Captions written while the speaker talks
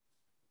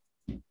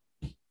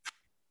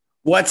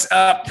What's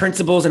up,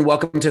 principals, and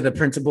welcome to the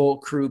Principal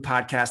Crew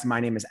podcast.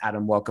 My name is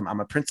Adam. Welcome. I'm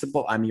a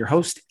principal. I'm your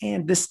host,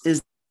 and this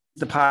is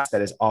the podcast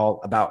that is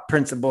all about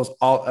principals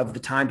all of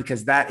the time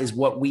because that is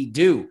what we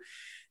do.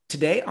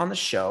 Today on the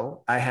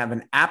show, I have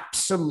an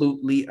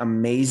absolutely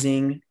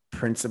amazing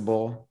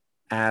principal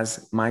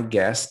as my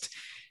guest.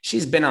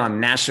 She's been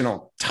on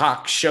national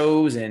talk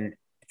shows and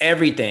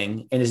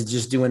everything, and is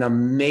just doing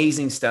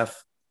amazing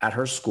stuff at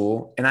her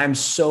school. And I'm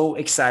so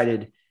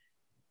excited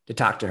to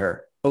talk to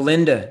her.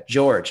 Belinda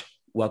George,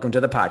 welcome to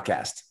the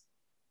podcast.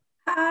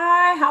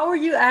 Hi, how are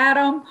you,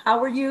 Adam?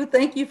 How are you?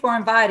 Thank you for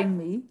inviting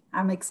me.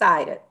 I'm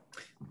excited.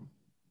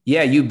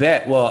 Yeah, you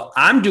bet. Well,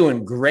 I'm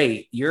doing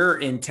great. You're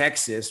in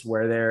Texas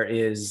where there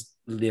is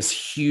this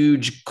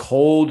huge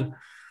cold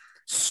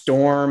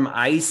storm,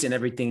 ice, and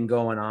everything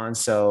going on.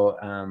 So,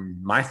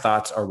 my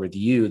thoughts are with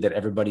you that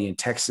everybody in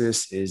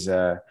Texas is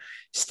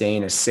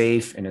staying as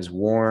safe and as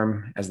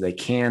warm as they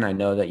can. I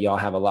know that y'all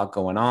have a lot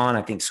going on.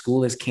 I think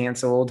school is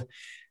canceled.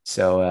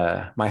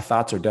 So my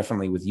thoughts are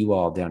definitely with you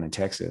all down in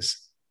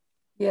Texas.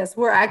 Yes,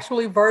 we're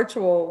actually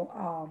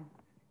virtual.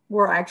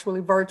 We're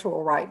actually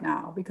virtual right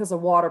now because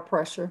of water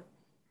pressure.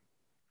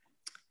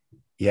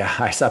 Yeah,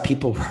 I saw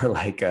people were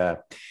like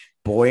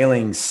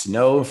boiling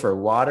snow for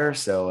water.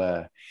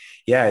 So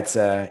yeah, it's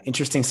an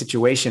interesting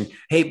situation.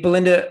 Hey,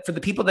 Belinda, for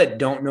the people that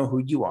don't know who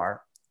you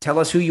are, tell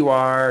us who you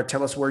are.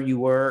 Tell us where you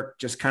work.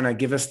 Just kind of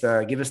give us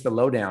the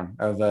lowdown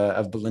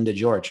of Belinda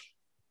George.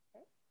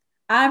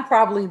 I'm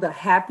probably the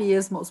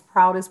happiest, most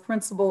proudest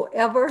principal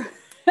ever.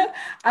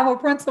 I'm a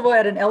principal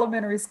at an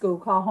elementary school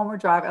called Homer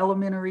Drive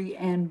Elementary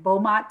in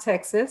Beaumont,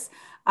 Texas.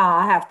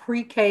 I have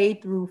pre-K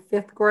through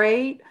fifth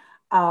grade.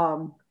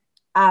 Um,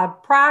 I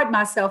pride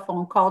myself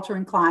on culture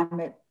and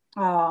climate.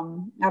 I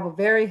have a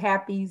very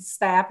happy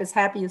staff, as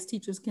happy as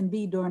teachers can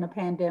be during a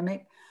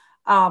pandemic.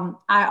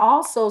 I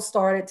also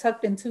started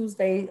Tucked in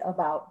Tuesday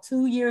about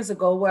 2 years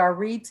ago, where I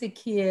read to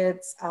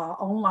kids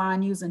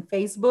online using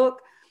Facebook,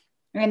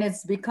 and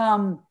it's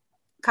become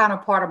kind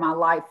of part of my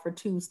life for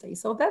Tuesday.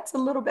 So that's a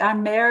little bit.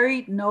 I'm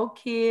married, no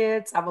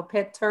kids. I have a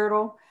pet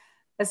turtle.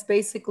 That's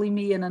basically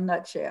me in a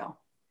nutshell.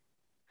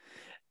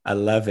 I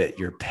love it.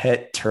 Your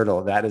pet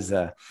turtle. That's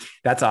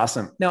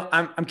awesome. Now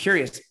I'm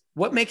curious,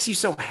 what makes you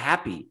so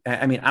happy?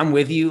 I mean, I'm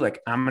with you.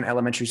 Like I'm an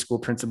elementary school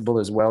principal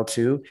as well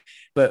too,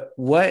 but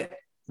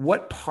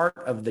what part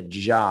of the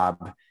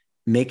job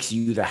makes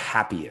you the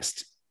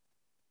happiest?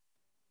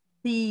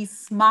 The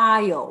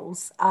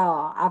smiles.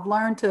 I've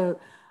learned to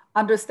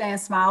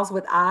understand smiles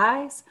with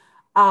eyes.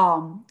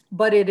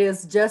 But it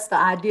is just the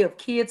idea of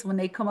kids when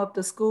they come up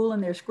to school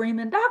and they're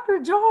screaming, Dr.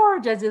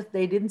 George, as if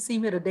they didn't see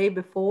me the day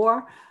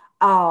before.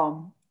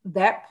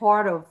 That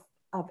part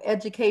of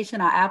education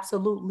I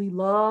absolutely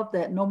love,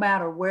 that no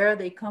matter where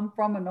they come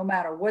from and no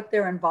matter what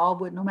they're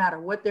involved with, no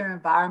matter what their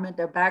environment,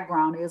 their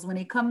background is, when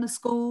they come to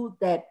school,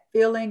 that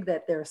feeling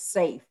that they're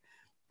safe.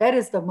 That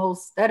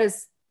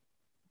is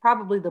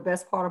probably the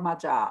best part of my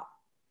job.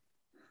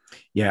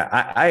 Yeah,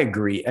 I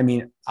agree. I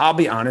mean, I'll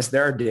be honest,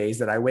 there are days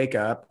that I wake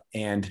up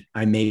and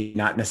I may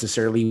not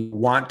necessarily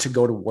want to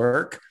go to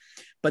work,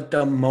 but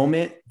the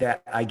moment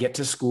that I get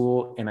to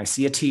school and I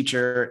see a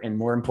teacher, and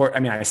more important, I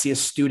mean, I see a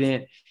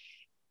student,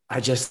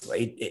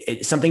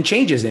 something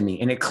changes in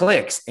me and it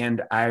clicks,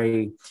 and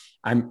I'm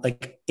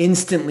like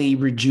instantly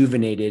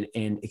rejuvenated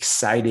and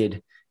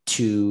excited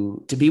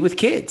to be with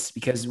kids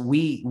because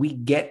we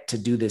get to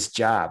do this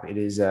job.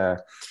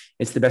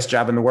 It's the best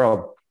job in the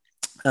world.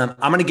 I'm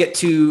going to get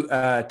to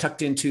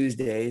Tucked in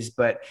Tuesdays,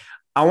 but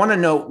I want to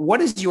know,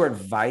 what is your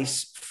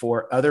advice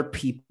for other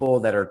people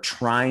that are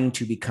trying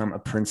to become a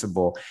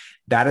principal?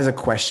 That is a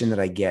question that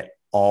I get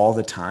all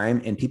the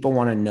time. And people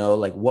want to know,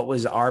 like, what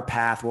was our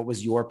path? What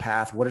was your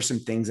path? What are some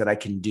things that I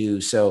can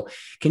do? So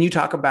can you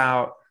talk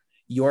about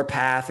your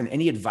path and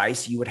any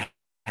advice you would have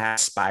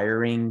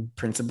aspiring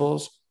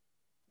principals?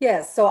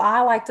 Yes, so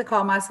I like to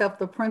call myself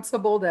the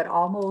principal that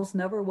almost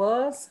never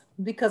was,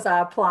 because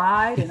I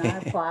applied and I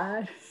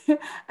applied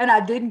and I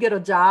didn't get a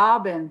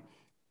job, and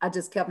I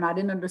just kept, and I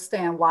didn't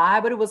understand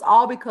why, but it was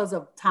all because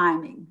of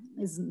timing.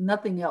 It's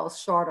nothing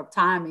else short of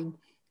timing.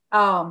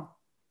 Um,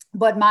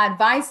 but my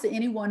advice to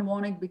anyone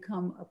wanting to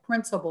become a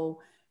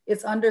principal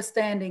is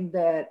understanding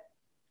that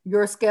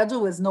your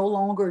schedule is no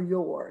longer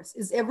yours,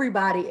 it's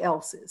everybody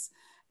else's.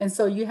 And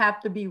so you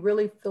have to be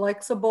really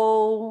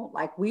flexible.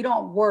 Like I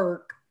don't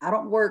work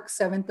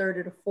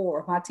 7:30 to 4.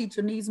 If my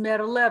teacher needs me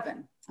at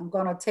 11, I'm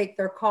going to take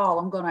their call.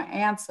 I'm going to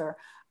answer.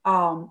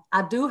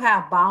 I do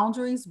have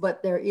boundaries,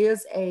 but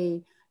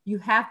you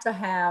have to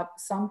have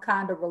some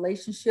kind of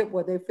relationship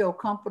where they feel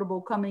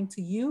comfortable coming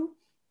to you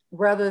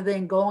rather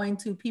than going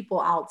to people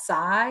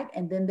outside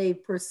and then they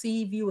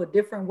perceive you a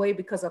different way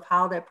because of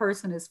how that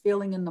person is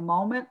feeling in the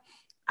moment.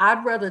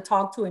 I'd rather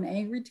talk to an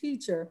angry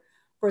teacher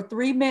for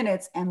 3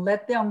 minutes and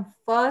let them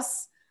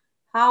fuss,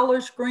 holler,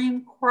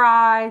 scream,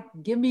 cry,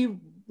 give me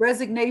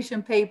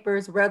resignation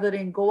papers rather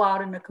than go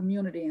out in the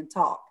community and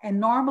talk. And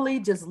normally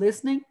just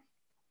listening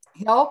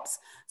helps.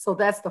 So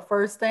that's the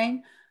first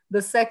thing.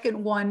 The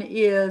second one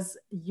is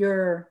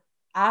your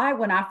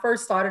when I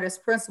first started as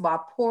principal, I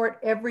poured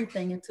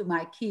everything into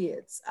my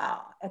kids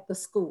at the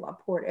school. I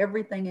poured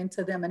everything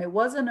into them. And it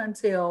wasn't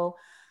until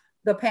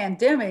the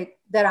pandemic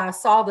that I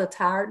saw the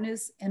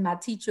tiredness in my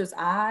teachers'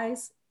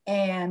 eyes.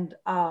 And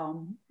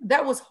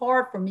that was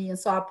hard for me. And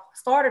so I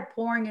started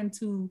pouring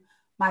into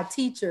my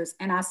teachers,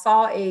 and I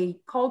saw a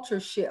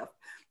culture shift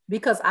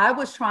because I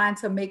was trying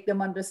to make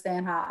them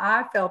understand how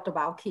I felt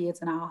about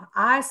kids and how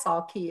I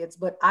saw kids,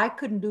 but I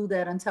couldn't do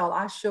that until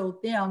I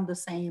showed them the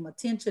same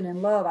attention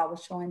and love I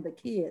was showing the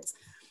kids.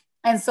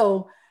 And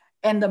so,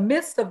 in the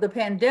midst of the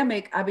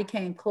pandemic, I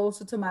became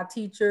closer to my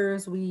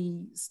teachers.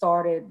 We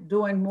started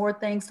doing more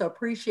things to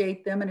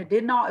appreciate them, and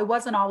it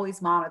wasn't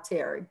always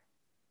monetary,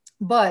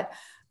 but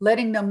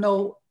letting them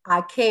know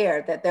I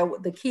cared, that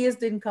the kids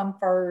didn't come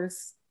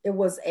first.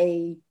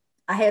 I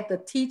had to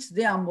teach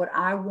them what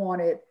I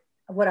wanted,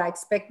 what I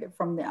expected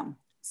from them.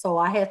 So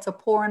I had to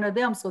pour into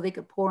them so they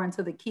could pour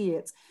into the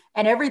kids.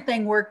 And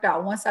everything worked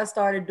out. Once I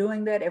started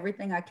doing that,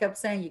 everything I kept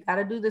saying, you got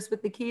to do this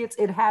with the kids,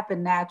 it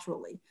happened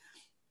naturally.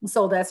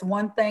 So that's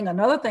one thing.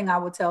 Another thing I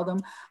would tell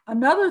them.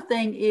 Another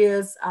thing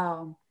is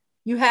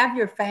you have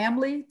your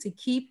family to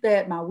keep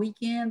that. My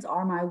weekends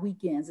are my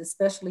weekends,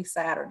 especially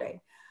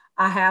Saturday.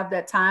 I have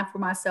that time for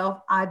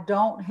myself. I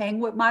don't hang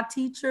with my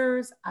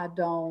teachers. I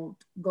don't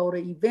go to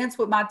events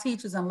with my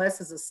teachers unless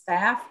it's a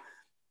staff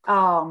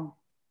um,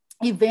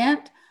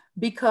 event,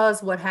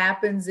 because what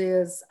happens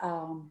is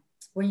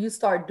when you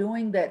start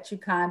doing that, you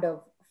kind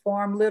of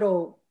form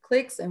little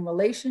cliques and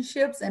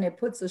relationships, and it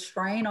puts a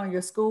strain on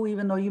your school,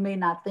 even though you may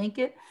not think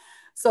it.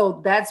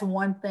 So that's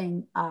one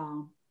thing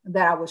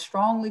that I would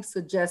strongly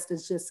suggest,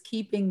 is just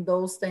keeping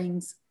those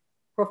things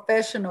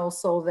professional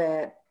so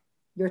that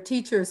your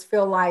teachers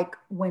feel like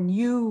when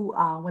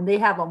they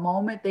have a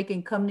moment, they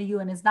can come to you,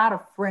 and it's not a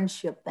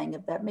friendship thing,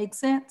 if that makes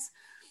sense.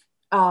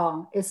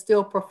 It's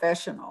still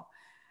professional.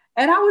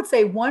 And I would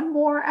say one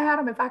more,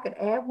 Adam, if I could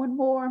add one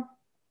more,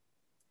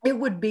 it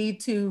would be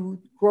to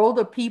grow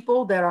the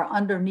people that are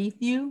underneath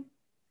you,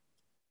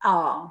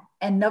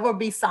 and never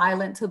be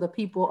silent to the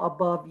people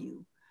above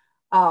you.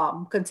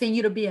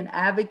 Continue to be an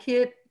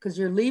advocate because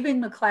you're leaving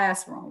the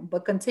classroom,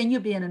 but continue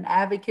being an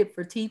advocate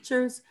for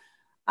teachers,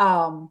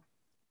 um,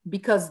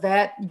 because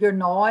that your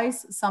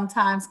noise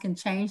sometimes can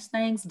change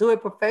things. Do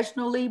it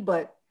professionally,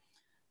 but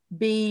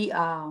be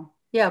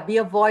be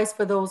a voice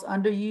for those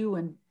under you,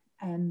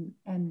 and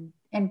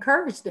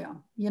encourage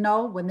them,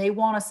 when they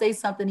want to say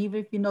something, even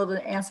if you know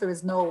the answer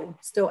is no,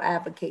 still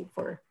advocate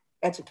for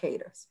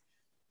educators.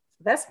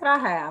 That's what I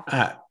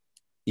have.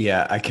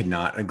 Yeah, I could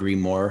not agree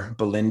more,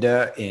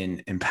 Belinda,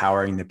 in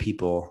empowering the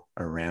people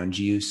around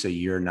you so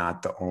you're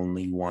not the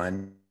only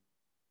one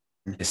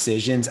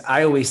decisions.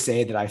 I always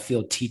say that I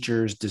feel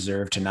teachers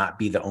deserve to not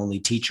be the only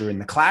teacher in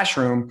the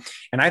classroom.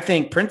 And I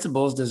think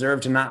principals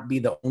deserve to not be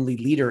the only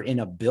leader in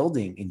a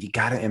building. And you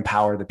got to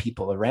empower the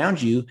people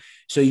around you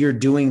so you're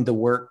doing the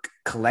work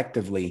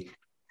collectively.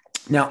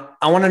 Now,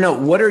 I want to know,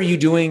 what are you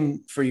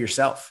doing for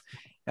yourself?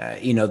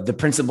 The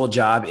principal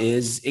job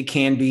it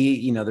can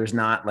be, there's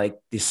not like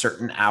these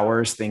certain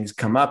hours, things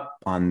come up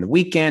on the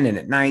weekend and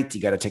at night,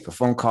 you got to take a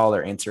phone call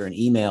or answer an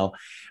email,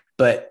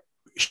 but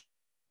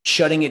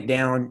shutting it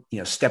down,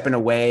 stepping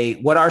away.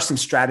 What are some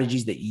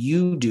strategies that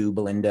you do,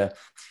 Belinda,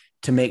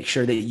 to make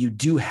sure that you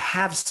do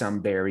have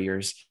some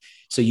barriers,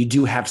 so you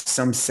do have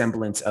some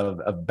semblance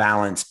of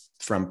balance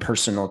from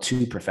personal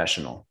to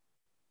professional?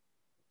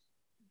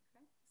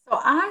 So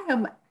I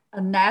am a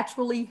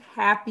naturally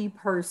happy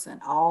person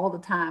all the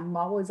time. I'm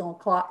always on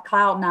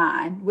cloud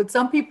nine. With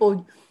some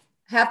people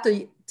have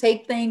to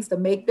take things to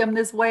make them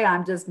this way.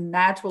 I'm just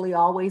naturally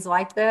always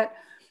like that.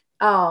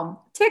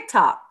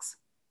 TikToks.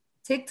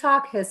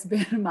 TikTok has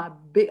been my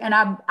big, and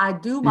I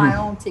do my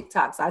own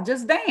TikToks. I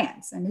just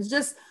dance, and it's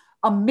just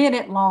a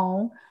minute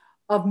long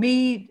of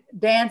me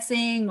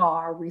dancing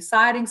or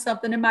reciting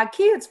something. And my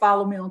kids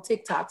follow me on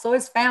TikTok, so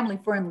it's family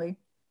friendly.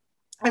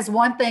 It's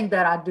one thing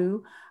that I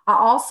do. I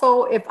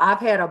also, if I've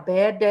had a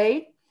bad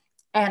day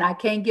and I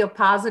can't give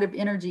positive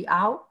energy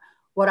out,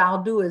 what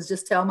I'll do is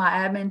just tell my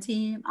admin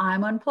team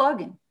I'm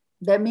unplugging.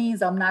 That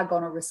means I'm not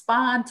going to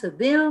respond to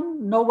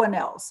them, no one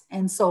else.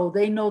 And so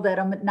they know that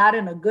I'm not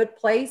in a good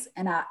place.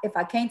 And if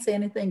I can't say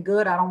anything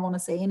good, I don't want to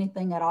say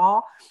anything at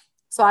all.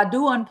 So I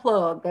do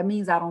unplug. That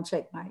means I don't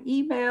check my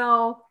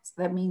email.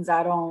 That means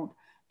I don't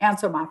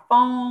answer my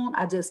phone.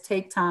 I just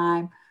take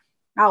time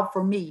out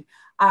for me.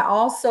 I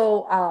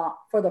also,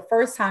 for the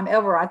first time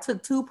ever, I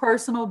took 2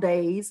 personal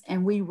days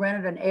and we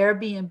rented an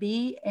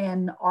Airbnb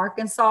in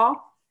Arkansas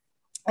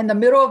in the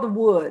middle of the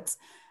woods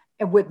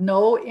and with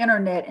no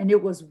internet. And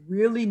it was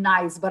really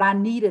nice, but I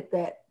needed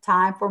that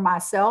time for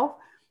myself.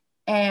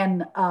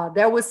 And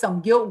there was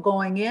some guilt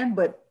going in,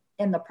 but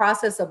in the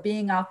process of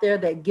being out there,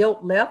 that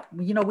guilt left.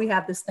 We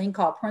have this thing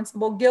called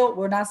principal guilt.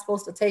 We're not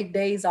supposed to take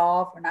days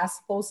off. We're not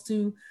supposed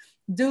to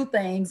do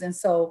things. And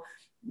so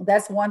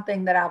that's one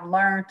thing that I've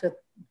learned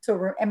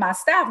and my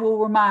staff will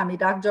remind me,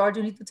 Dr. George,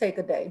 you need to take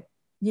a day.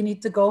 You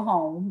need to go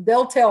home.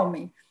 They'll tell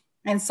me.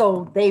 And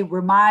so they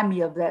remind me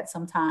of that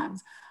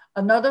sometimes.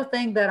 Another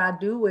thing that I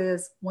do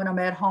is when I'm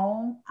at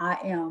home, I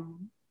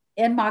am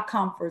in my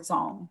comfort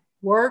zone.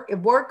 If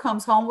work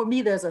comes home with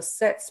me, there's a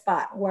set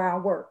spot where I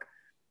work.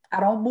 I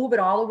don't move it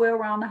all the way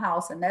around the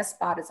house, and that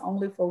spot is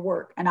only for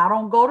work. And I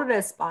don't go to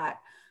that spot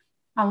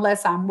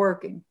unless I'm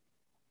working.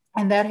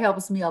 And that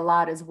helps me a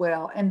lot as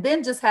well. And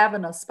then just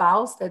having a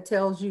spouse that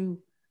tells you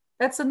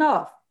that's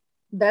enough.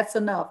 That's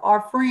enough.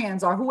 Our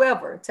friends or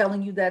whoever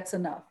telling you that's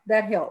enough.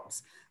 That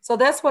helps. So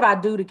that's what I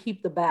do to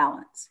keep the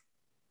balance.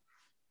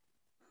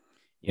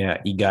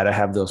 Yeah, you got to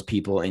have those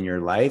people in your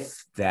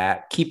life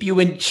that keep you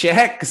in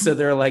check. So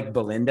they're like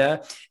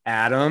Belinda,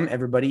 Adam,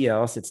 everybody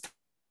else. It's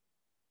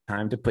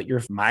time to put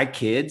my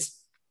kids,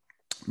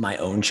 my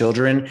own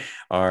children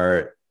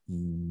are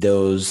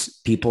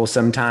those people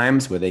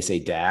sometimes where they say,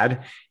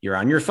 Dad, you're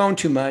on your phone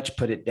too much,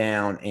 put it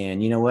down.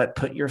 And you know what?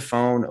 Put your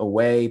phone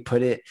away,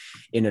 put it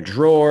in a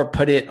drawer,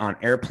 put it on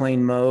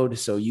airplane mode.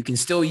 So you can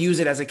still use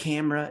it as a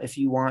camera if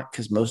you want,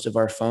 because most of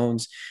our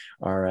phones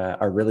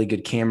are really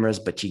good cameras,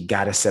 but you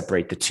got to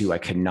separate the two. I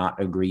could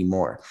not agree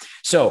more.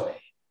 So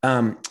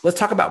let's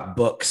talk about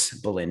books,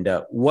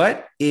 Belinda.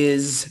 What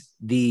is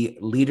the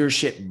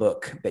leadership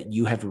book that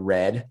you have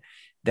read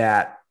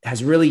that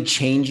has really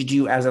changed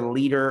you as a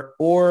leader,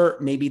 or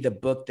maybe the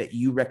book that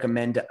you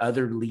recommend to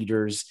other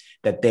leaders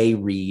that they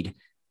read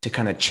to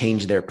kind of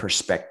change their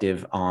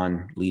perspective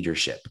on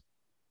leadership?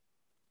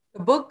 The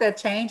book that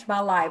changed my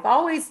life.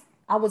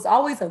 I was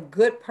always a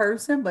good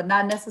person, but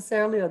not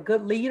necessarily a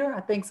good leader.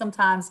 I think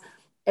sometimes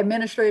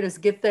administrators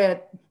get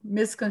that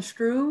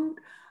misconstrued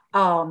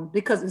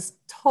because it's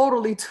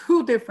totally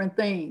two different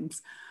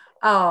things.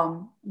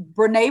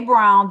 Brene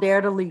Brown,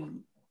 Dare to Lead,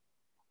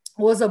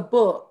 was a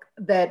book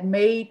that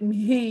made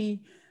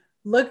me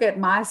look at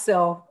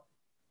myself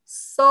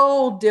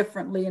so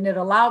differently, and it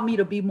allowed me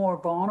to be more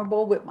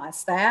vulnerable with my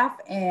staff.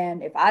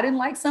 And if I didn't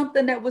like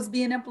something that was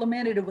being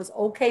implemented, it was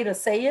okay to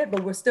say it,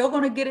 but we're still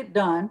going to get it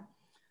done.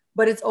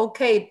 But it's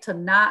okay to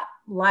not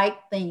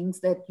like things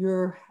that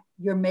you're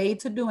made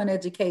to do in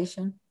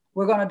education.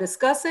 We're going to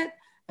discuss it,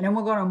 and then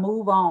we're going to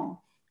move on.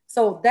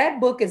 So that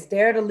book is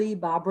Dare to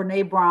Lead by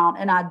Brene Brown,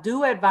 and I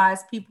do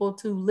advise people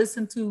to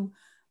listen to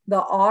the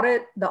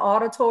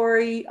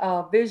auditory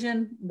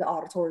vision, the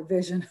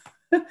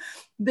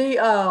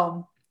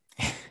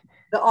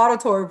the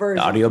auditory The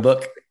version.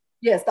 audiobook?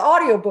 Yes, the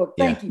audiobook.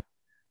 Yeah. Thank you.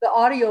 The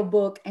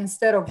audiobook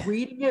instead of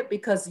reading it,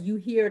 because you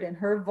hear it in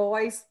her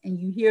voice and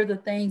you hear the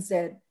things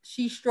that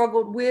she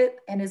struggled with.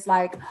 And it's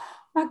like, oh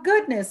my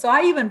goodness. So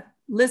I even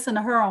listen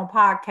to her on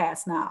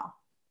podcasts now.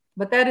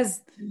 But that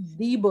is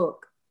the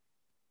book.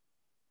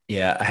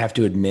 Yeah, I have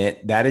to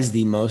admit that is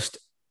the most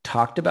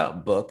talked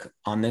about book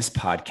on this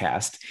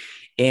podcast.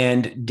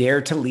 And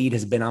Dare to Lead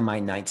has been on my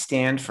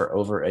nightstand for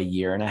over a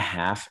year and a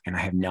half, and I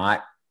have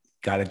not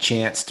got a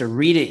chance to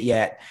read it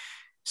yet.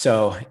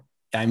 So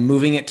I'm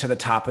moving it to the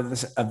top of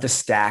the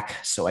stack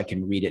so I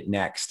can read it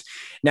next.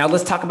 Now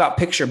let's talk about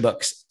picture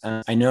books.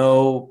 I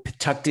know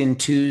Tucked In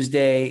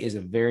Tuesday is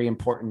a very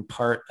important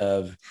part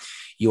of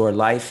your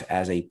life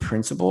as a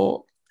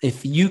principal.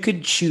 If you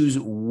could choose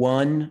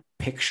one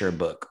picture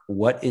book,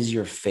 what is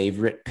your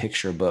favorite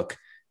picture book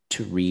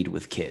to read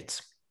with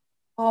kids?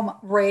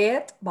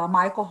 Read by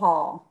Michael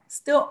Hall.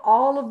 Still,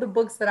 all of the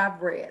books that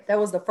I've read, that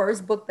was the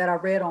first book that I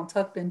read on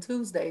Tucked In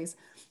Tuesdays.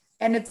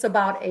 And it's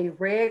about a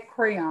red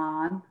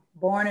crayon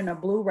born in a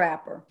blue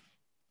wrapper.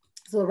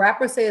 So the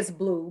wrapper says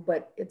blue,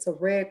 but it's a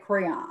red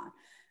crayon.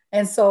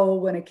 And so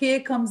when a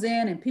kid comes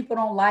in and people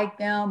don't like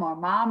them, or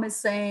mom is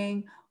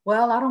saying,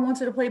 well, I don't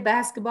want you to play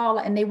basketball,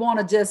 and they want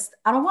to just,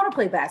 I don't want to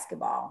play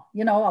basketball.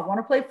 You know, I want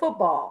to play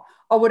football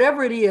or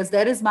whatever it is.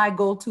 That is my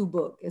go-to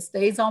book. It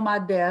stays on my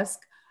desk.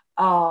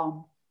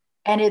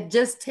 And it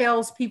just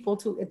tells people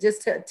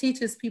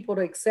teaches people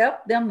to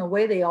accept them the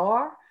way they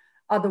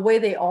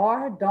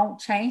are, don't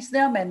change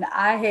them. And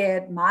I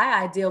had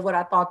my idea of what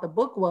I thought the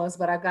book was,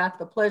 but I got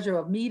the pleasure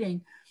of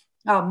meeting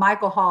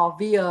Michael Hall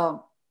via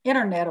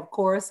internet, of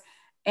course.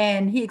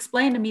 And he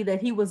explained to me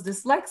that he was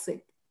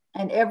dyslexic,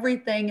 and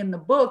everything in the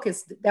book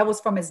that was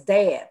from his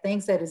dad,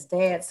 things that his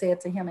dad said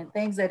to him and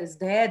things that his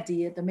dad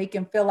did to make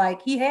him feel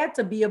like he had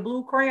to be a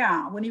blue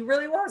crayon when he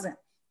really wasn't.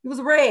 He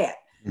was red.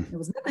 There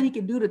was nothing he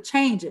could do to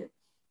change it.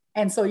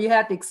 And so you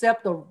have to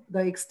accept the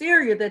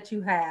exterior that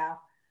you have,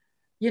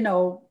 you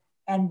know,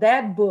 and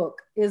that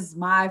book is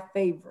my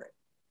favorite.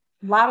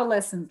 A lot of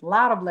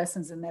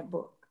lessons in that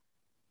book.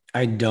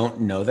 I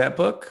don't know that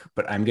book,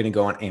 but I'm going to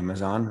go on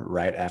Amazon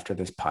right after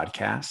this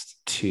podcast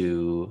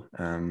to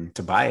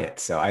buy it.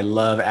 So I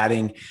love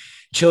adding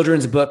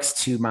children's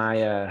books to my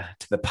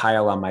to the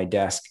pile on my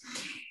desk.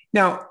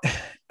 Now,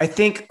 I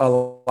think a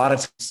lot of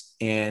times,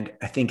 and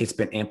I think it's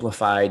been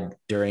amplified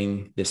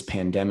during this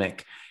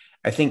pandemic,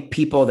 I think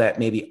people that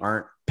maybe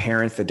aren't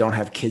parents, that don't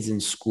have kids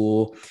in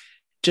school,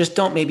 just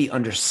don't maybe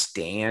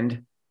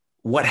understand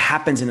what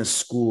happens in a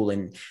school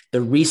and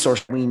the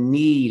resource we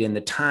need and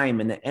the time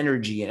and the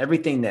energy and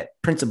everything that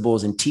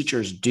principals and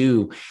teachers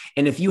do.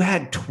 And if you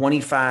had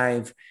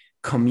 25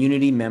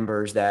 community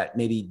members that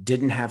maybe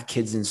didn't have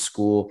kids in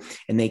school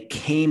and they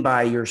came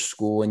by your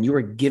school and you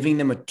were giving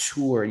them a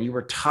tour and you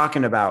were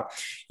talking about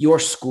your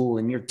school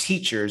and your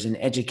teachers and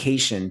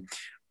education,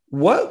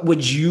 what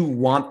would you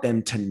want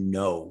them to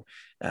know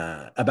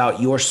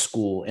about your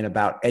school and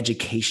about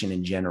education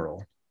in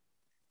general?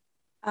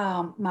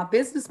 My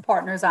business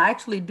partners, I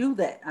actually do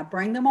that. I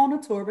bring them on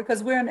a tour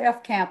because we're an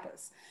F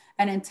campus.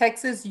 And in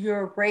Texas,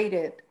 you're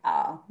rated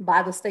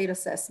by the state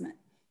assessment.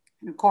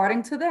 And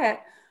according to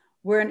that,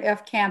 we're an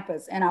F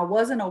campus. And I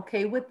wasn't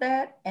okay with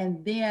that.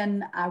 And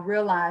then I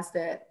realized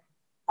that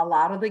a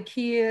lot of the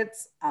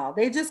kids,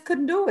 they just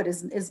couldn't do it.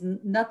 It's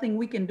nothing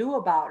we can do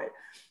about it.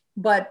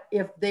 But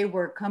if they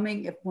were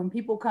coming, if when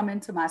people come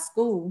into my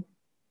school,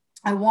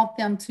 I want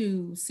them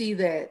to see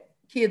that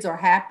kids are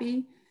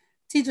happy,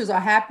 teachers are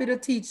happy to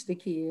teach the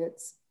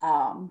kids,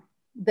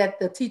 that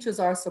the teachers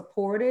are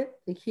supported,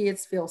 the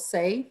kids feel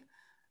safe.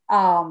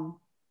 Um,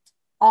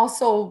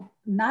 Also,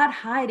 not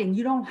hiding.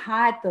 You don't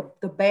hide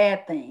the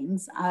bad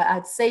things.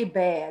 I'd say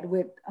bad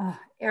with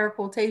air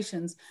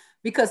quotations,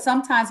 because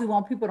sometimes we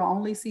want people to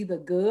only see the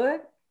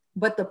good,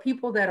 but the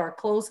people that are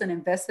close and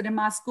invested in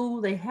my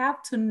school, they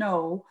have to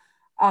know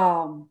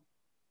um,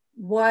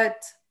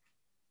 what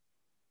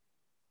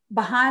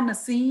behind the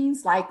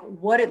scenes, like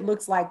what it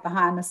looks like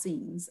behind the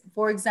scenes.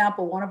 For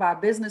example, one of our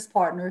business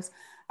partners,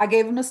 I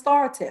gave him the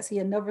STAR test. He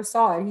had never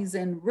saw it. He's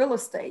in real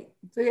estate.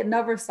 So he had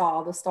never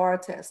saw the STAR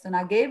test. And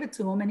I gave it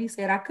to him and he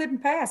said, I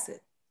couldn't pass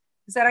it.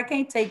 He said, I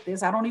can't take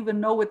this. I don't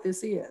even know what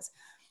this is.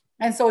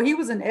 And so he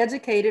was an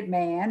educated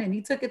man and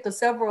he took it to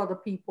several other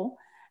people.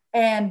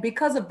 And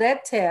because of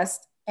that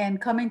test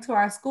and coming to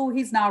our school,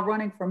 he's now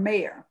running for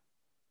mayor.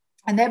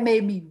 And that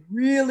made me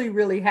really,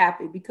 really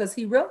happy because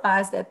he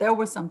realized that there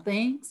were some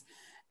things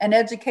in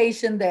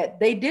education that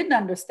they didn't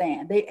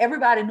understand.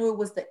 Everybody knew it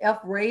was the F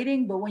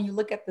rating, but when you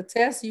look at the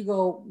test, you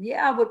go,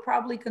 yeah, I would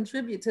probably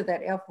contribute to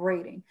that F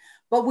rating.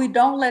 But we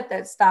don't let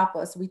that stop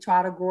us. We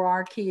try to grow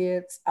our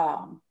kids,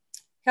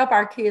 help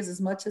our kids as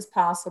much as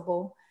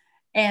possible.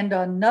 And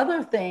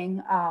another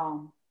thing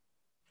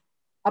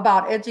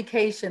about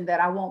education that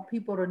I want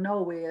people to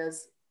know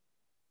is,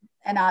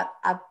 and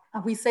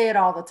we say it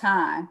all the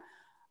time,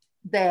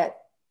 that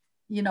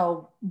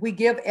we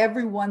give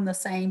everyone the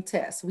same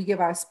test. We give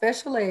our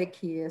special ed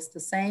kids the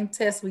same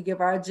test we give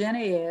our gen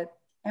ed,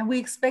 and we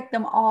expect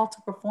them all to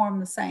perform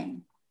the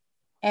same.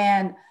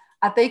 And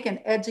I think in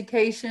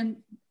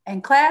education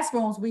and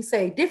classrooms, we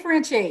say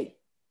differentiate,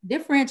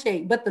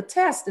 but the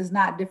test is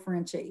not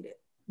differentiated.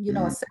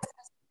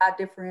 Assessment is not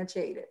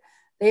differentiated.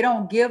 They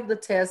don't give the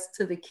test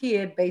to the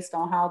kid based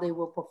on how they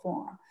will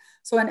perform.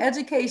 So an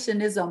education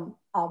is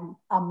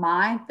a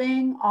mind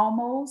thing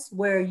almost,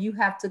 where you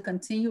have to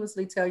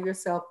continuously tell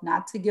yourself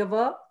not to give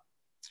up.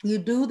 You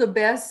do the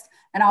best.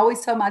 And I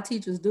always tell my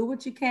teachers, do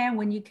what you can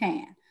when you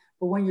can.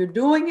 But when you're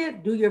doing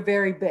it, do your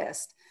very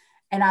best.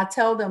 And I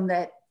tell them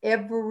that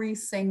every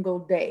single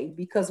day,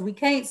 because we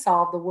can't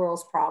solve the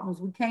world's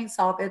problems. We can't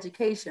solve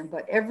education,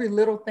 but every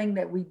little thing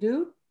that we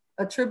do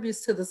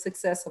attributes to the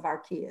success of our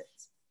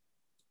kids.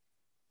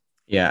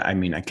 Yeah, I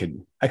mean, I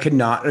could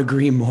not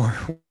agree more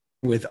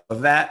with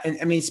of that. And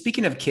I mean,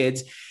 speaking of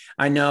kids,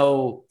 I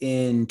know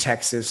in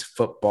Texas,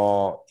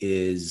 football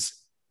is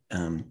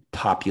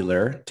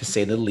popular to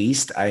say the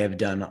least. I have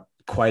done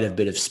quite a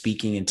bit of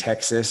speaking in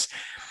Texas,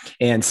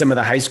 and some of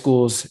the high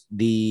schools,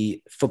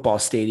 the football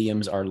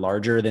stadiums are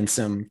larger than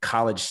some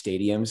college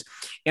stadiums.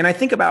 And I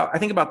think about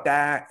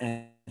that,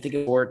 and I think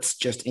of sports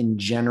just in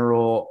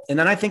general. And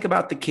then I think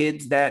about the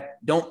kids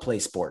that don't play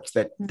sports,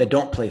 that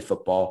don't play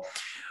football.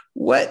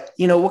 What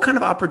kind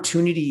of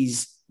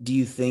opportunities do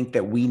you think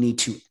that we need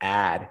to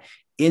add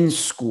in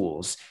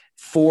schools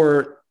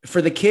for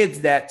the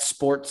kids that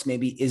sports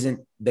maybe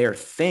isn't their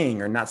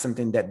thing or not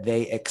something that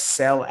they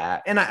excel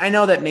at? And I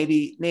know that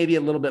maybe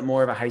a little bit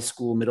more of a high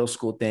school, middle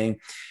school thing,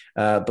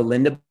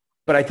 Belinda,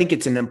 but I think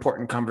it's an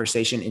important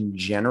conversation in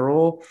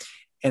general.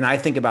 And I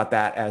think about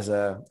that as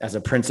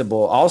a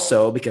principal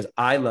also, because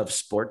I love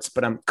sports,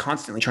 but I'm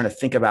constantly trying to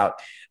think about,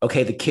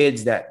 okay, the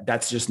kids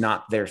that's just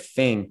not their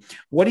thing.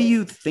 What do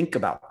you think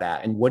about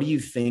that? And what do you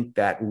think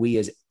that we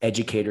as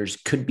educators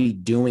could be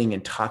doing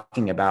and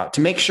talking about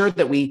to make sure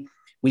that we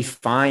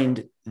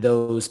find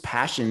those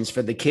passions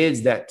for the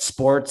kids, that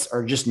sports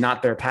are just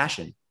not their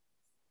passion?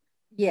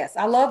 Yes,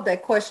 I love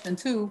that question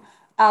too.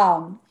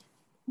 When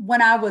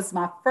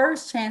my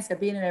first chance at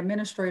being an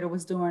administrator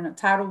was during a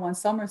Title I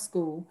summer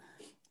school.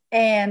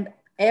 And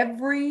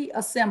every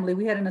assembly,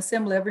 we had an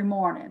assembly every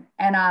morning,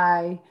 and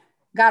I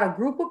got a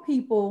group of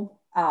people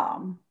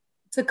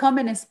to come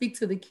in and speak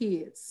to the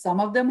kids.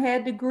 Some of them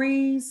had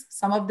degrees,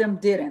 some of them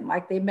didn't.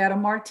 Like they met a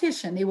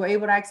mortician. They were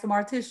able to ask the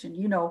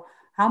mortician,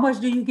 how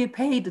much do you get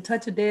paid to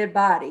touch a dead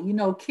body?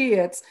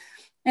 Kids.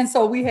 And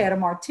so we had a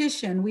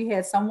mortician, we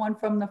had someone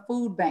from the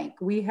food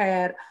bank, we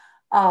had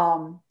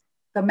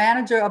the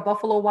manager of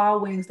Buffalo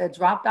Wild Wings that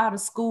dropped out of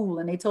school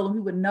and they told him he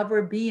would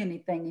never be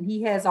anything. And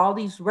he has all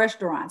these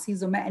restaurants.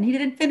 He's a man and he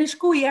didn't finish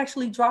school. He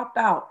actually dropped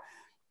out.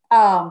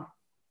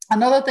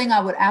 Another thing I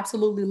would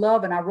absolutely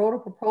love, and I wrote a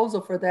proposal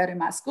for that in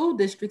my school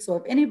district. So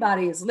if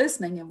anybody is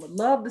listening and would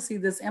love to see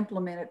this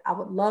implemented, I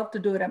would love to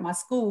do it at my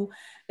school,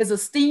 is a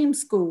STEAM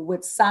school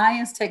with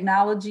science,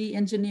 technology,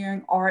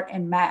 engineering, art,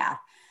 and math.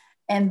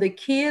 And the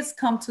kids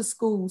come to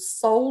school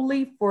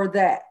solely for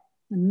that,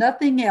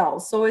 nothing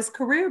else. So it's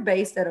career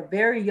based at a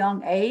very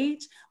young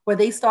age where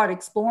they start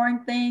exploring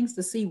things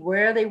to see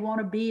where they want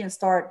to be and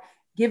start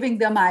giving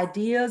them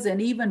ideas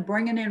and even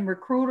bringing in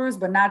recruiters,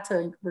 but not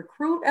to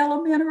recruit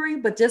elementary,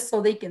 but just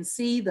so they can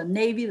see the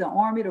Navy, the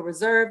Army, the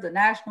Reserve, the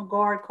National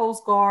Guard,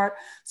 Coast Guard,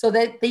 so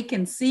that they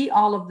can see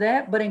all of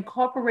that, but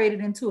incorporate it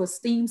into a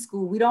STEAM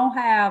school. We don't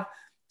have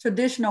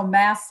traditional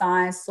math,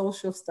 science,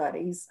 social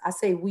studies. I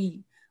say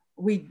we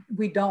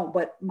don't,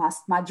 but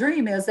my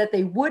dream is that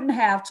they wouldn't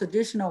have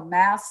traditional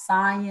math,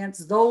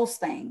 science, those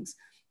things.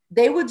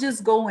 They would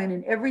just go in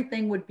and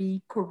everything would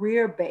be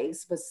career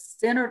based, but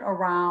centered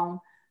around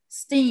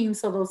STEAM,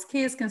 so those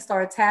kids can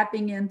start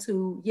tapping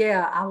into,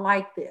 yeah, I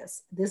like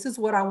this. This is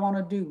what I want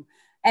to do.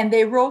 And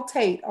they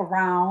rotate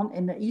around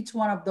in each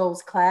one of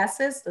those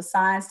classes, the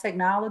science,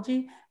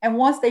 technology. And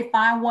once they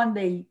find one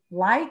they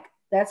like,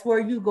 that's where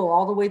you go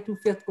all the way through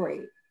fifth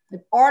grade.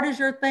 If art is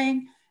your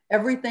thing,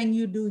 everything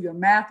you do, your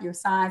math, your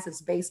science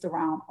is based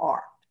around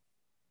art.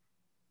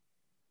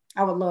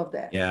 I would love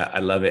that. Yeah, I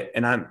love it.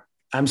 And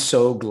I'm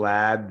so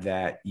glad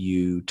that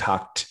you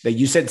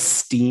said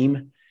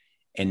STEAM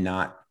and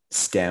not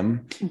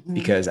STEM,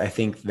 because I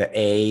think the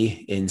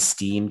A in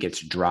STEAM gets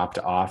dropped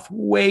off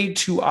way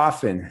too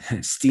often.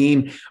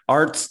 STEAM,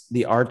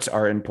 the arts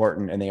are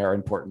important, and they are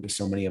important to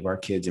so many of our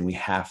kids, and we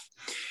have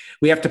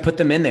to put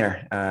them in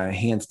there,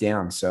 hands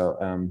down.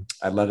 So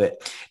I love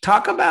it.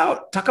 Talk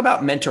about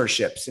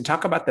mentorships and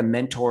talk about the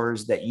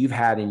mentors that you've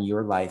had in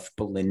your life,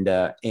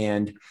 Belinda.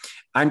 And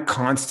I'm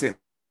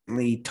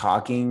constantly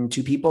talking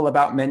to people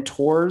about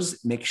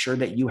mentors. Make sure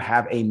that you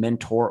have a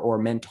mentor or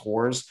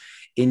mentors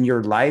in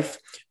your life.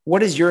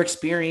 What is your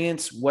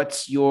experience?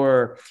 What's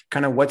your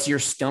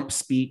stump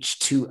speech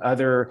to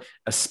other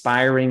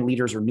aspiring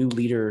leaders or new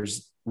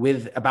leaders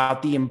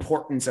about the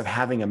importance of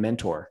having a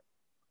mentor?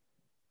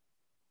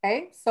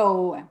 Okay,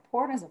 so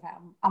importance of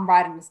having, I'm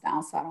writing this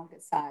down so I don't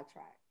get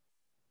sidetracked.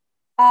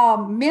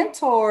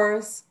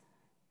 Mentors,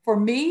 for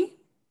me,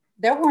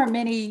 there weren't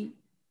many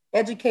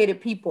educated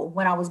people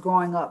when I was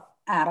growing up,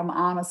 Adam,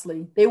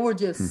 honestly. They were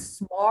just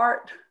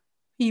smart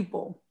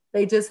people.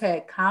 They just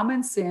had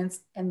common sense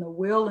and the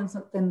will and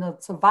the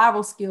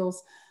survival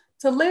skills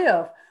to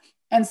live.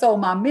 And so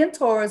my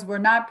mentors were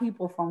not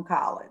people from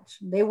college.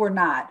 They were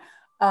not.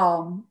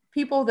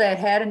 People that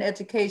had an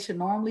education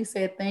normally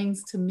said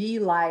things to me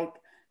like,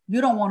 you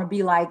don't want to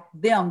be like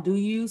them, do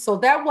you? So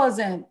that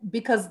wasn't,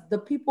 because the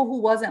people who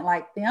wasn't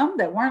like them,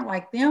 that weren't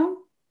like them,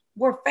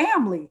 were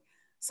family.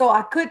 So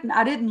I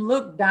didn't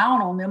look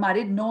down on them. I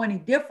didn't know any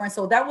different.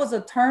 So that was a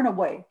turn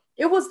away.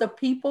 It was the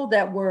people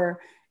that were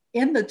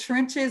in the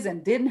trenches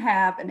and didn't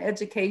have an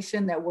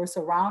education that were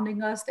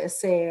surrounding us that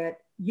said,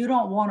 you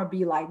don't want to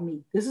be like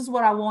me. This is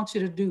what I want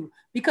you to do,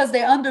 because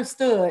they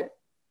understood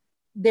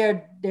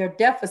their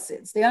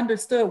deficits. They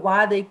understood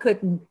why they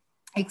couldn't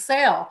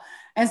excel.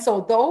 And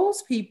so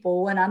those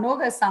people, and I know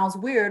that sounds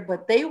weird,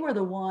 but they were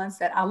the ones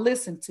that I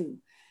listened to.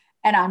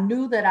 And I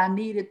knew that I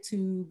needed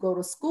to go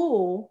to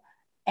school.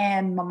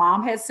 And my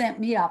mom had sent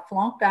me, I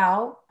flunked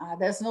out.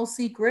 That's no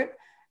secret.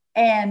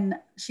 And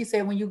she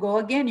said, when you go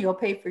again, you'll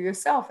pay for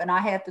yourself. And I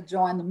had to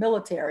join the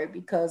military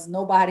because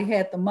nobody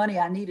had the money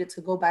I needed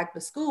to go back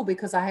to school,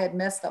 because I had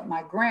messed up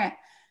my grant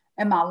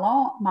and my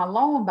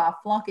loan by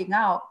flunking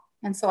out.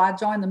 And so I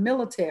joined the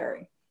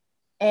military,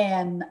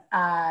 and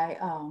I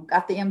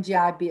got the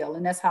MGI Bill.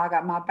 And that's how I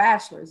got my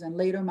bachelor's and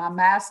later my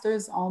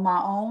master's on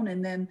my own,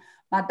 and then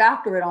my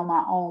doctorate on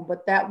my own.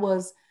 But that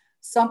was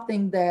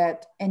something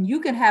that, and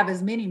you can have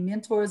as many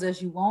mentors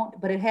as you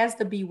want, but it has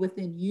to be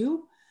within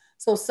you.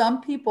 So some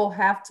people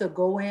have to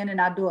go in,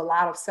 and I do a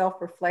lot of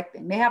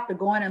self-reflecting. They have to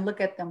go in and look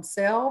at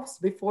themselves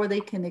before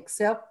they can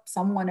accept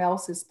someone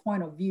else's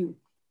point of view.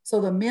 So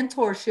the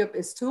mentorship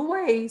is two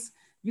ways.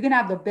 You can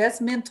have the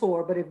best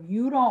mentor, but if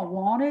you don't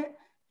want it,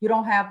 you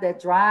don't have that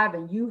drive,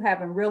 and you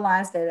haven't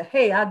realized that,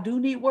 hey, I do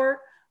need work,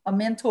 a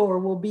mentor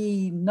will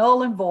be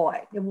null and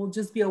void. It will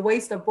just be a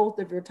waste of both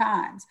of your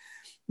times.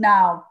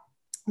 Now,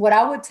 what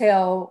I would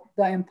tell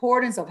the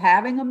importance of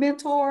having a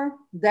mentor,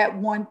 that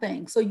one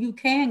thing, so you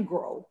can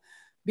grow,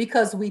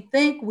 because we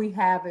think we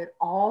have it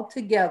all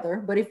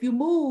together. But if you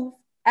move,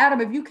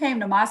 Adam, if you came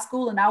to my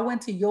school and I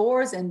went to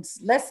yours, and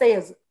let's say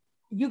as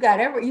you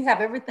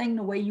have everything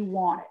the way you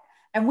want it,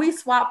 and we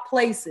swap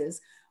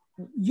places,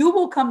 you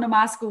will come to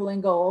my school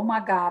and go, oh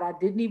my God, I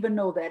didn't even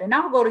know that. And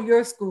I'll go to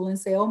your school and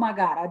say, oh my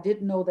God, I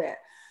didn't know that.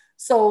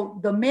 So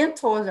the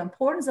mentors, the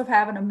importance of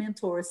having a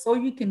mentor is so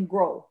you can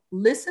grow.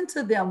 Listen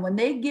to them. When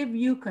they give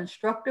you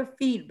constructive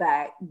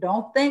feedback,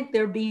 don't think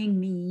they're being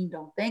mean.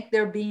 Don't think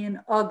they're being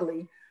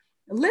ugly.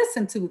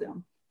 Listen to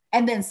them.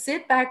 And then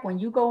sit back when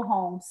you go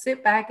home,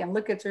 sit back and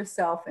look at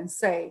yourself and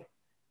say,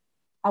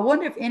 I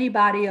wonder if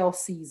anybody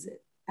else sees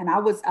it. And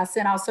I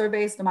send out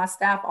surveys to my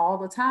staff all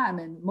the time.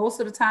 And most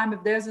of the time,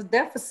 if there's a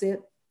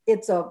deficit,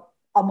 it's a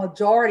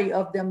majority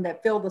of them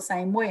that feel the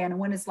same way. And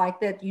when it's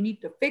like that, you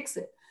need to fix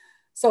it.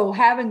 So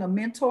having a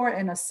mentor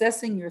and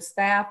assessing your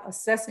staff,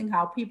 assessing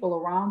how people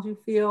around you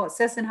feel,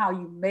 assessing how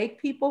you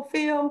make people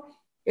feel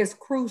is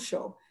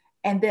crucial.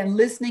 and then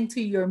listening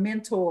to your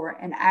mentor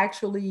and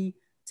actually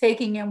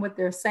taking in what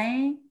they're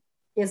saying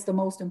is the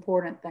most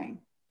important thing.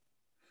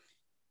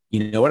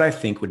 You know what I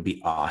think would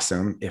be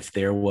awesome if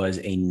there was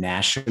a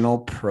national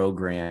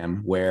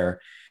program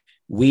where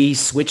we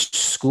switched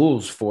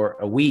schools for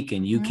a week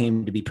and you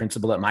came to be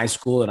principal at my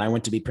school and I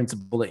went to be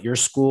principal at your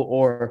school,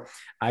 or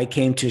I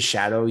came to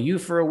shadow you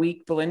for a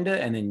week,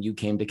 Belinda, and then you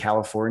came to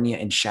California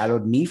and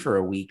shadowed me for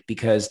a week.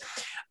 Because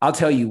I'll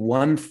tell you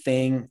one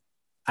thing,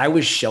 I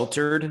was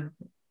sheltered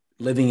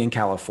living in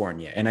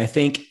California. And I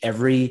think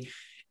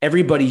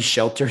everybody's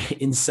sheltered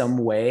in some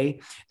way.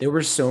 There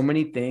were so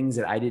many things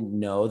that I didn't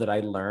know that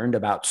I learned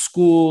about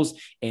schools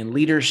and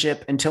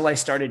leadership until I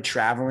started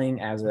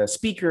traveling as a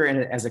speaker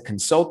and as a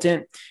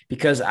consultant,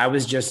 because I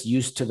was just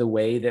used to the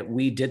way that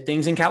we did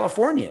things in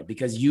California,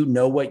 because you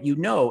know what you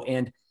know.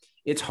 And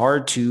it's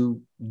hard to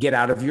get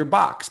out of your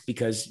box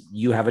because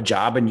you have a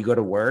job and you go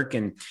to work,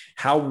 and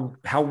how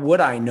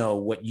would I know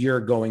what you're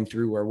going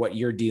through or what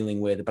you're dealing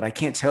with? But I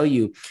can't tell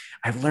you,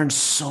 I've learned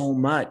so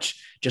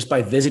much just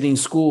by visiting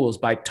schools,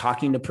 by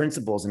talking to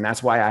principals. And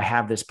that's why I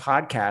have this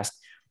podcast,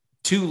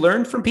 to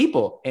learn from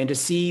people and to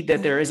see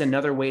that there is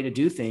another way to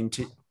do things.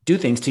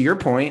 To your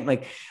point,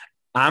 like,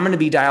 I'm going to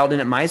be dialed in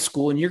at my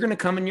school and you're going to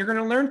come and you're going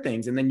to learn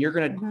things. And then you're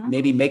going to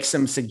maybe make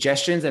some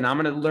suggestions and I'm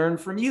going to learn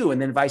from you,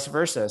 and then vice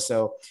versa.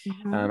 So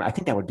I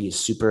think that would be a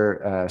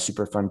super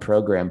fun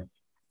program.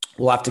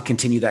 We'll have to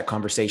continue that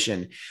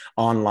conversation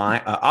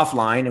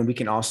offline. And we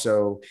can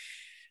also,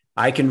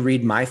 I can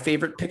read my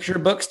favorite picture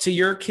books to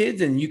your kids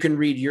and you can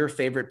read your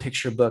favorite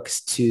picture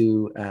books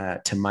to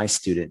my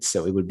students.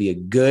 So it would be a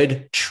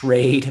good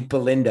trade,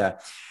 Belinda.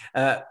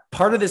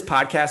 Part of this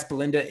podcast,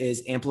 Belinda,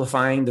 is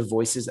amplifying the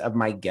voices of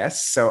my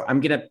guests. So I'm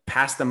going to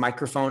pass the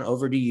microphone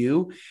over to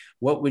you.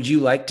 What would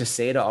you like to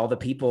say to all the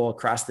people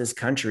across this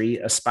country,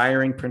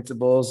 aspiring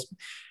principals,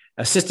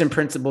 assistant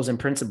principals, and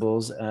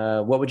principals?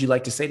 What would you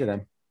like to say to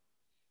them?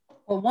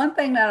 Well, one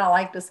thing that I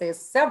like to say is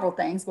several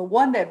things, but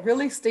one that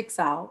really sticks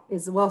out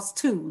is, well, it's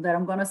two that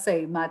I'm going to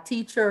say. My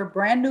teacher,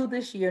 brand new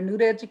this year, new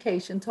to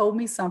education, told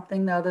me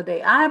something the other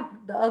day.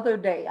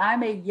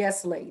 I'm a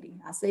yes lady.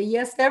 I say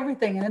yes to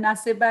everything. And then I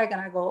sit back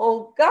and I go,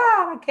 oh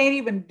God, I can't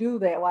even do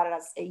that. Why did I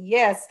say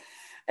yes?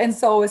 And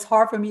so it's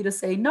hard for me to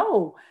say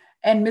no.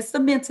 And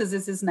Mr. Mentis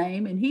is his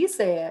name. And he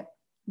said,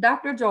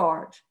 Dr.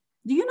 George,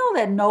 do you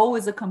know that no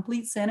is a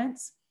complete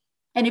sentence?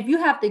 And if you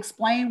have to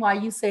explain why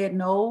you said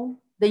no,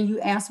 then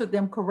you answered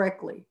them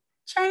correctly.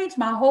 Changed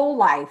my whole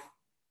life,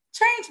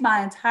 changed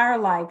my entire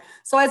life.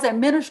 So as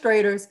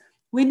administrators,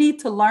 we need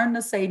to learn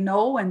to say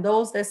no. And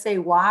those that say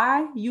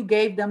why, you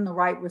gave them the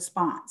right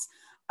response.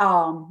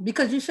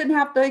 Because you shouldn't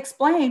have to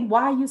explain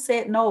why you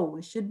said no.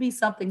 It should be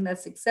something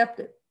that's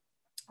accepted.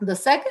 The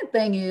second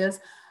thing is,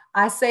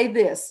 I say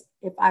this,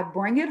 if I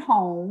bring it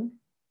home,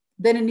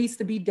 then it needs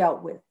to be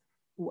dealt with.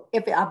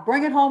 If I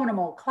bring it home and I'm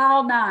on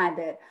cloud nine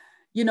that,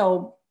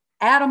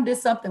 Adam did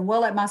something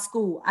well at my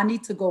school, I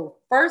need to go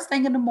first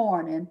thing in the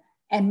morning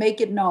and make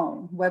it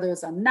known, whether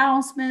it's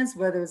announcements,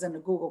 whether it's in the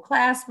Google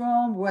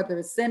Classroom, whether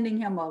it's sending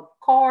him a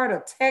card,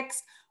 a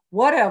text,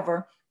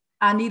 whatever.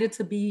 I needed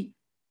to be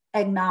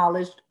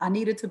acknowledged. I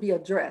needed to be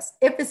addressed.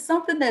 If it's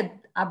something that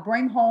I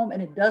bring home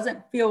and it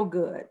doesn't feel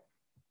good,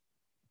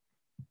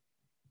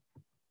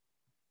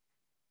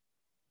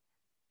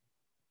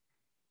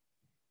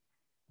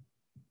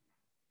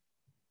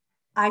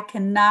 I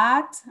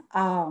cannot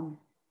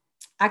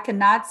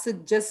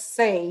just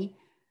say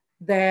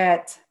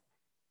that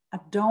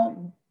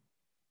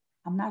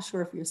I'm not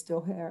sure if you're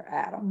still here,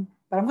 Adam,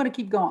 but I'm going to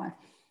keep going.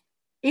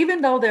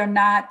 Even though they're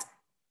not,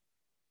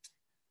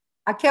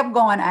 I kept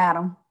going,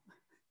 Adam.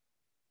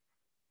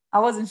 I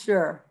wasn't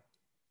sure.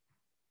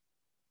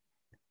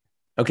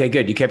 Okay,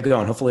 good. You kept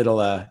going. Hopefully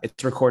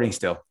it's recording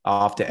still.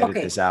 I'll have to edit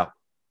this out.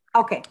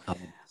 Okay.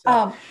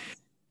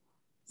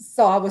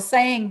 So I was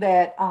saying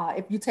that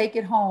if you take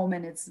it home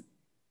and it's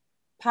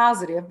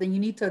positive, then you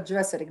need to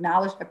address it,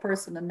 acknowledge that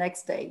person the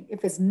next day.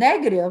 If it's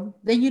negative,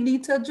 then you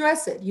need to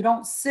address it. You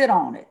don't sit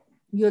on it.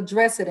 You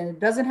address it, and it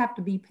doesn't have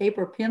to be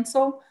paper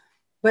pencil,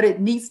 but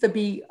it needs to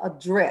be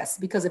addressed,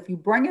 because if you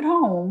bring it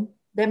home,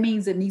 that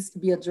means it needs to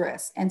be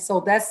addressed. And so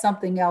that's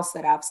something else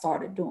that I've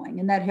started doing,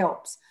 and that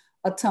helps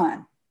a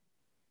ton.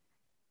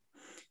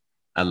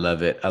 I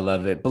love it. I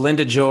love it.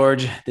 Belinda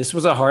George, this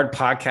was a hard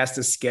podcast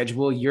to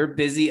schedule. You're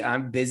busy.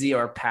 I'm busy.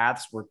 Our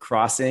paths were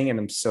crossing, and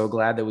I'm so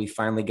glad that we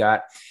finally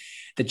got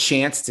the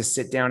chance to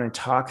sit down and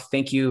talk.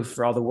 Thank you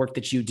for all the work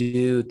that you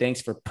do.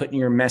 Thanks for putting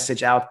your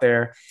message out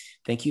there.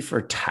 Thank you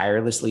for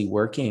tirelessly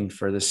working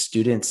for the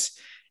students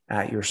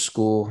at your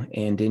school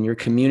and in your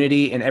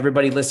community. And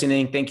everybody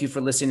listening, thank you for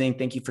listening.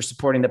 Thank you for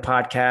supporting the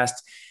podcast.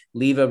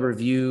 Leave a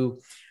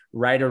review,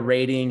 write a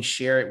rating,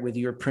 share it with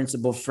your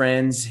principal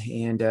friends.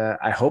 And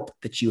I hope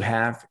that you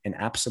have an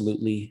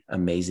absolutely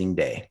amazing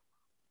day.